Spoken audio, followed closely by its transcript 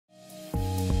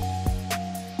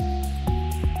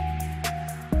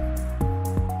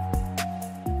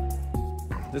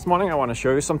This morning I want to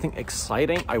show you something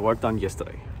exciting I worked on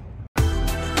yesterday.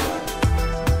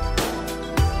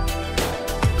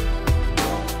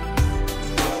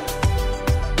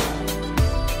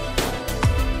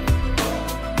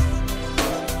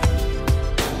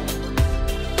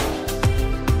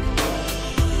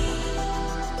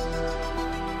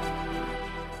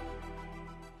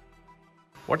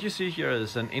 What you see here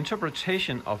is an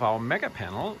interpretation of our Mega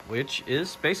Panel, which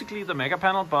is basically the Mega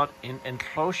Panel, but in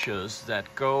enclosures that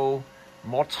go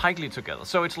more tightly together.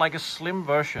 So it's like a slim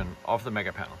version of the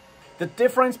Mega Panel. The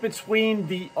difference between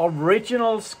the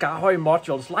original SKAARHOJ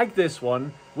modules like this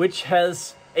one, which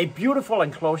has a beautiful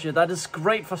enclosure that is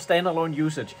great for standalone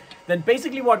usage, then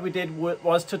basically what we did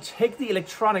was to take the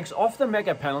electronics of the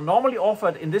Mega Panel, normally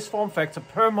offered in this form factor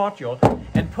per module,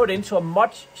 and put into a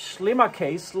much slimmer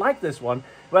case like this one,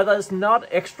 where there's not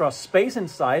extra space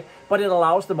inside, but it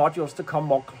allows the modules to come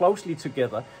more closely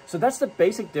together. So that's the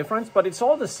basic difference, but it's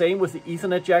all the same with the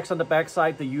Ethernet jacks on the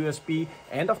backside, the USB,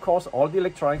 and of course all the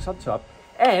electronics on top,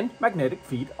 and magnetic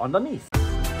feet underneath.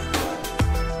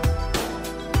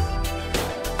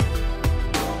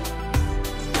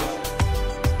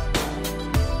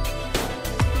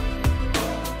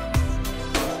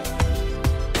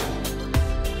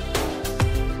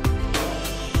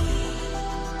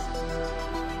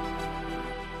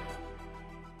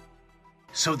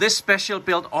 So this special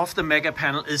build of the Mega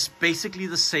Panel is basically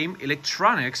the same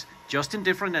electronics, just in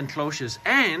different enclosures.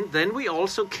 And then we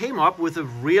also came up with a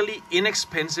really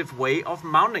inexpensive way of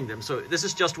mounting them. So this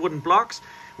is just wooden blocks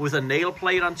with a nail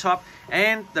plate on top,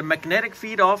 and the magnetic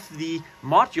feet of the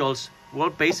modules will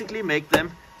basically make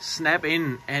them snap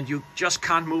in, and you just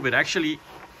can't move it. Actually,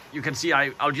 you can see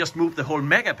I'll just move the whole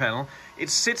Mega Panel. It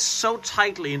sits so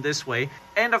tightly in this way.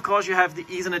 And of course you have the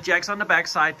Ethernet jacks on the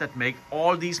backside that make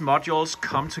all these modules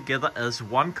come together as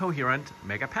one coherent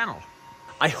Mega Panel.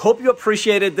 I hope you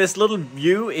appreciated this little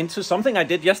view into something I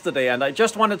did yesterday, and I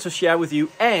just wanted to share with you.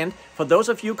 And for those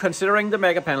of you considering the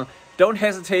Mega Panel, don't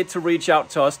hesitate to reach out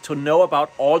to us to know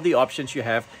about all the options you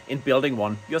have in building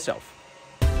one yourself.